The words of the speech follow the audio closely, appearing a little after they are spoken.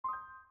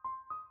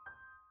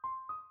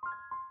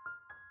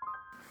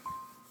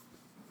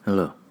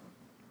Hello,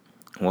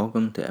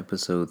 welcome to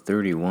episode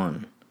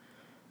 31.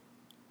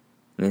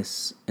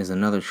 This is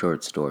another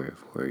short story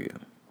for you.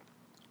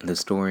 The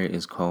story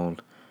is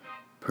called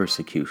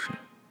Persecution.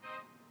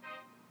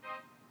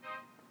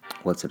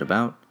 What's it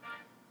about?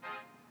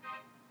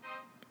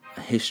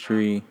 A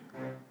history,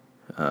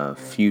 a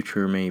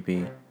future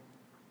maybe.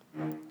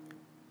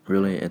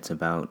 Really, it's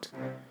about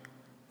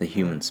the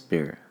human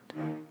spirit.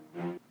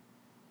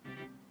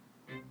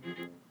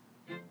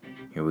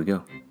 Here we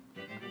go.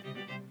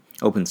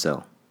 Open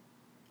cell.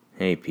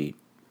 Hey, Pete.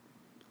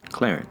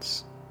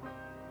 Clarence.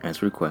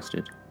 As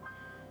requested.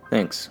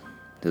 Thanks.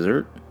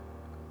 Dessert?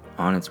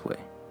 On its way.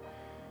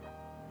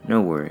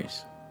 No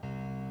worries.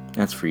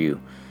 That's for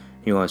you.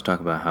 You always talk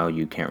about how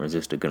you can't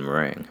resist a good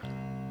meringue.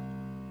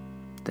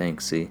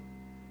 Thanks, see?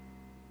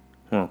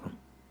 Welcome.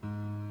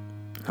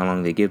 How long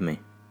do they give me?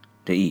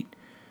 To eat.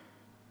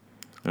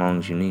 As long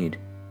as you need.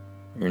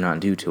 You're not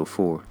due till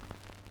 4.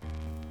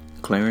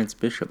 Clarence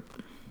Bishop.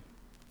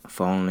 A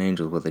fallen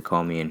angel is what they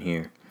call me in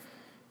here.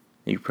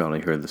 You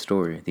probably heard the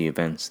story, the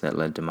events that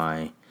led to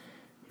my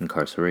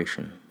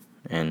incarceration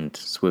and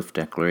swift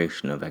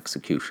declaration of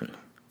execution.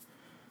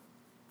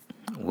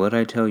 What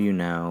I tell you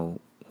now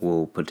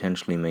will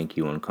potentially make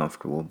you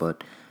uncomfortable,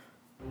 but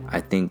I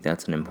think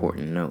that's an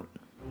important note.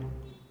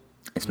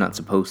 It's not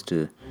supposed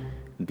to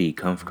be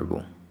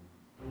comfortable.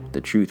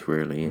 The truth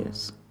rarely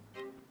is.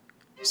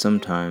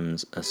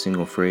 Sometimes a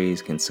single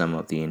phrase can sum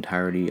up the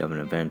entirety of an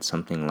event,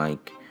 something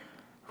like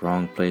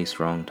wrong place,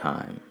 wrong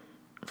time.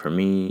 For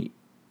me,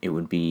 it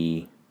would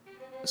be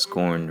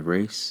scorned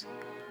race,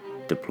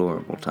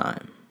 deplorable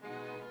time.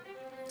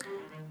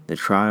 The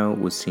trial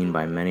was seen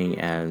by many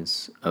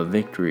as a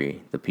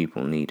victory the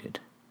people needed.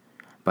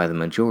 By the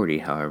majority,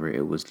 however,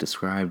 it was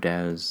described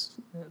as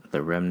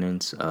the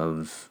remnants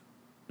of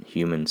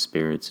human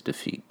spirit's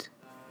defeat.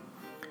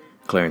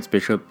 Clarence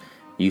Bishop,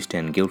 you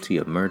stand guilty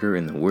of murder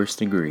in the worst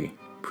degree,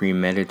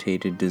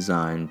 premeditated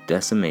design,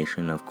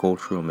 decimation of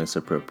cultural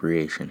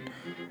misappropriation.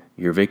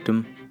 Your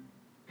victim,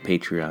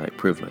 patriotic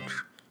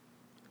privilege,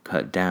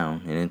 cut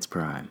down in its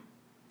prime.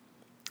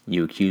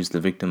 You accuse the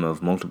victim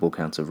of multiple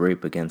counts of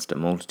rape against a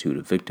multitude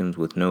of victims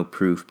with no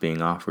proof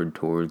being offered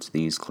towards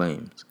these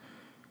claims.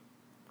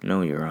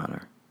 No, Your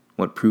Honor.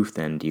 What proof,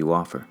 then, do you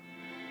offer?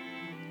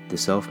 The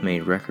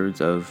self-made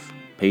records of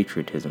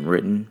patriotism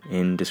written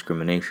in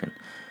discrimination.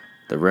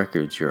 The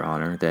records, Your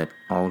Honor, that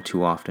all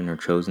too often are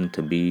chosen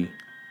to be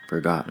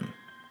forgotten.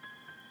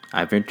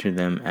 I've entered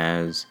them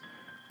as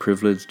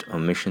privileged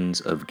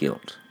omissions of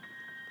guilt.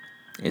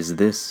 Is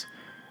this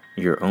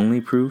your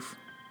only proof?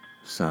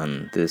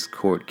 Son, this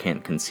court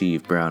can't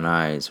conceive brown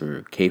eyes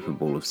or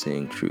capable of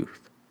seeing truth.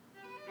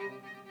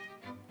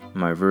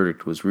 My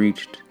verdict was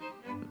reached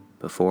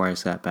before I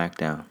sat back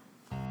down.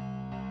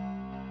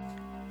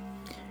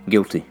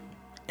 Guilty,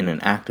 in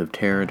an act of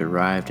terror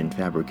derived in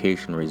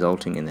fabrication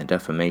resulting in the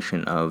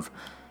defamation of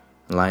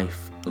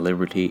life,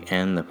 liberty,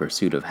 and the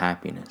pursuit of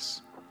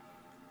happiness.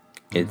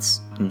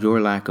 It's your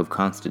lack of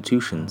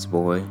constitutions,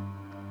 boy,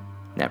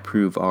 that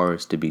prove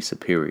ours to be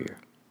superior.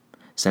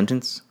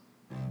 Sentence?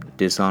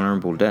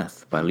 Dishonorable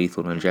death by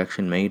lethal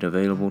injection made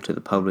available to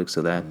the public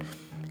so that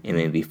it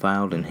may be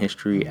filed in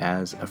history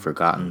as a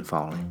forgotten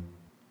folly.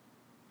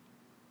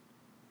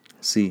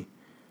 See,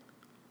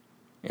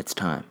 it's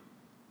time.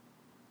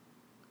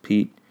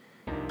 Pete,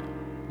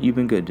 you've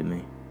been good to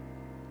me.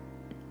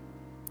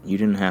 You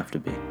didn't have to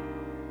be.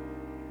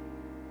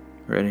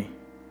 Ready?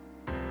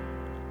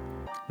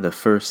 The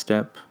first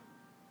step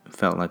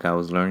felt like I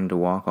was learning to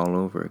walk all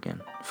over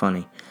again.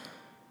 Funny.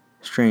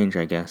 Strange,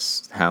 I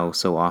guess, how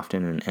so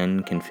often an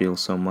end can feel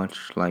so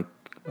much like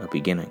a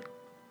beginning.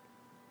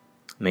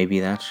 Maybe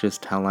that's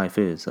just how life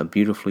is, a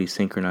beautifully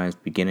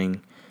synchronized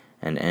beginning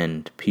and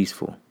end,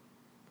 peaceful,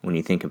 when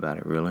you think about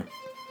it, really.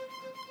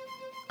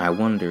 I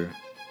wonder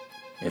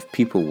if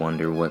people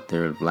wonder what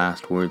their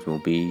last words will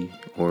be,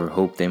 or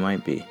hope they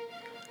might be.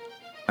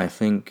 I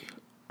think,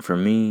 for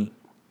me,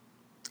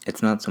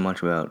 it's not so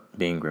much about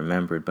being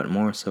remembered, but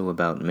more so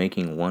about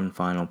making one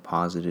final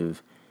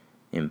positive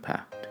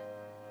impact.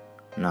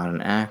 Not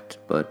an act,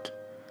 but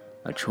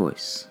a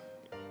choice.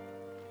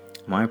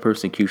 My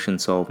persecution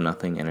solved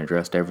nothing and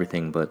addressed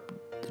everything but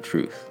the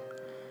truth.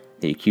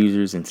 The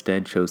accusers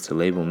instead chose to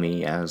label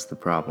me as the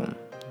problem,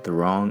 the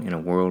wrong in a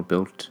world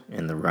built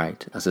in the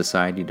right, a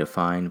society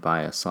defined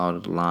by a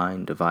solid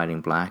line dividing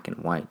black and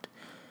white,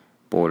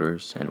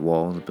 borders and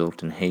walls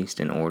built in haste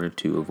in order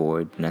to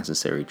avoid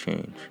necessary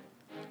change.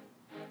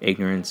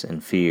 Ignorance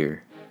and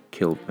fear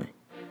killed me,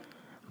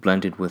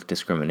 blended with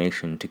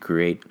discrimination to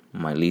create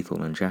my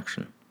lethal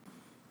injection.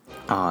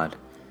 Odd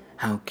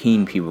how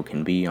keen people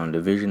can be on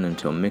division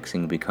until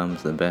mixing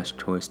becomes the best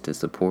choice to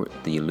support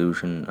the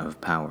illusion of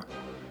power.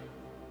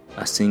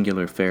 A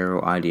singular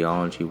pharaoh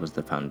ideology was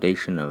the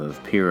foundation of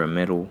a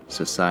pyramidal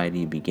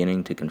society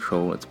beginning to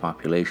control its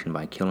population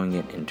by killing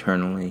it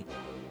internally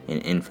in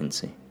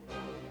infancy.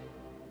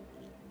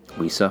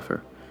 We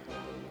suffer,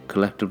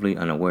 collectively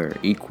unaware,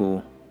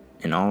 equal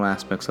in all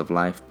aspects of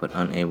life but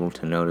unable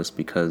to notice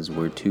because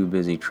we're too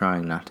busy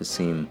trying not to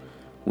seem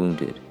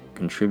wounded,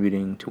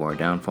 contributing to our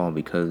downfall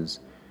because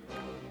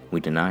we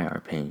deny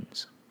our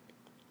pains.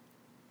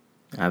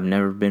 I've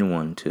never been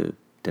one to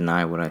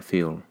deny what I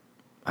feel.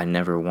 I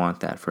never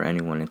want that for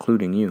anyone,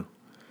 including you.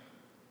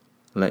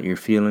 Let your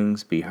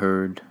feelings be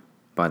heard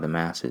by the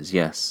masses,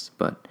 yes,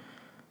 but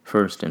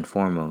first and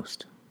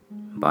foremost,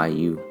 by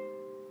you.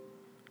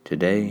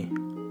 Today,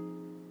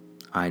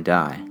 I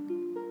die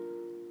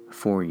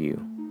for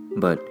you,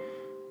 but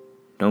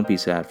don't be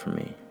sad for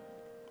me.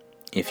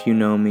 If you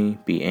know me,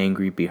 be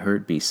angry, be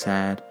hurt, be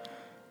sad,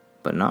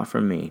 but not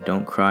for me.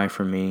 Don't cry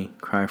for me.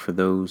 Cry for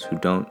those who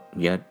don't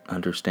yet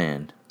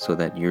understand, so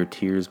that your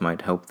tears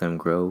might help them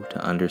grow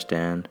to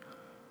understand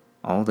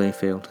all they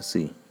fail to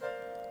see.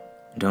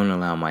 Don't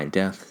allow my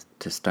death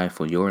to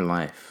stifle your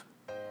life.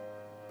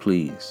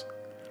 Please.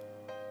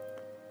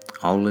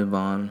 I'll live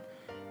on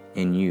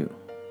in you,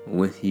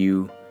 with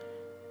you,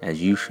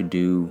 as you should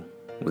do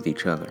with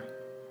each other.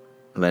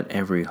 Let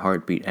every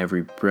heartbeat,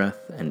 every breath,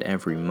 and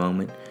every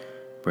moment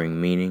bring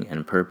meaning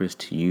and purpose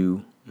to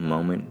you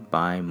moment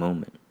by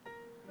moment,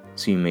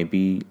 so you may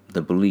be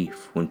the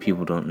belief when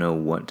people don't know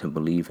what to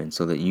believe in,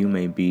 so that you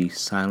may be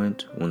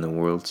silent when the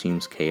world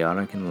seems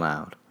chaotic and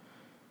loud.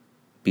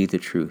 Be the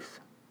truth,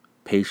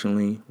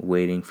 patiently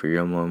waiting for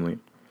your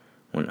moment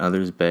when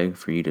others beg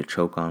for you to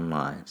choke on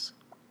lies.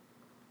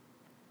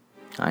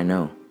 I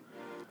know,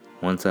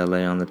 once I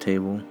lay on the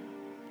table,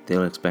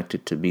 they'll expect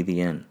it to be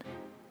the end.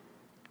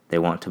 They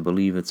want to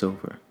believe it's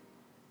over.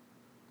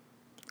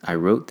 I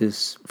wrote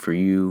this for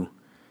you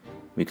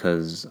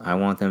because I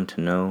want them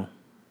to know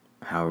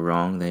how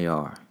wrong they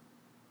are.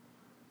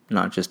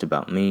 Not just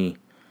about me,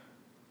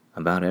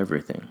 about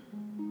everything.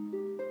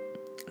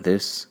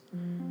 This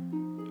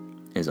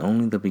is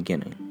only the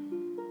beginning.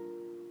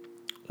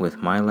 With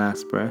my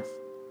last breath,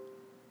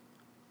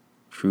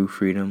 true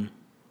freedom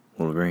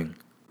will ring.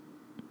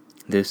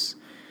 This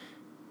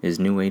is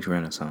New Age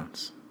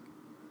Renaissance.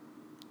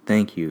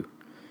 Thank you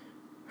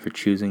for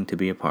choosing to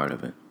be a part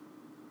of it.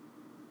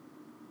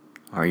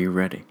 Are you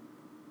ready?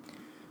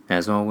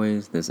 As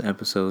always, this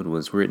episode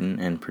was written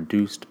and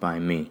produced by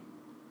me,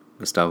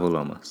 Gustavo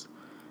Lomas.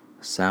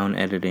 Sound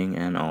editing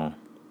and all.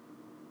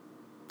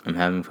 I'm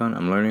having fun.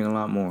 I'm learning a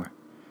lot more.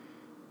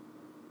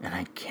 And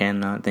I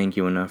cannot thank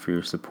you enough for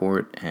your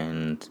support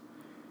and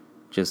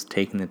just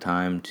taking the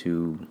time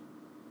to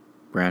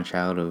branch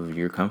out of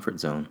your comfort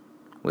zone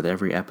with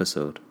every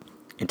episode.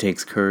 It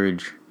takes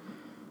courage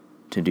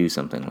to do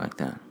something like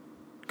that,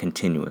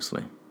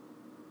 continuously.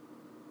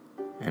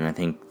 And I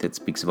think that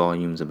speaks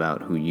volumes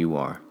about who you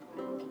are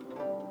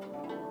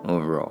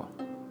overall.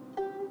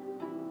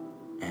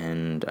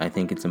 And I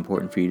think it's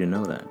important for you to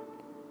know that.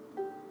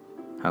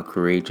 How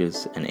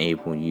courageous and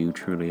able you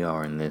truly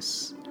are in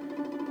this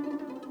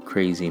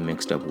crazy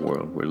mixed up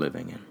world we're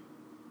living in.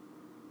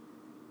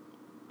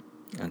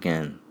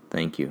 Again,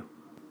 thank you.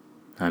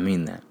 I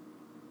mean that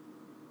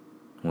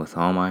with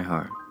all my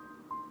heart.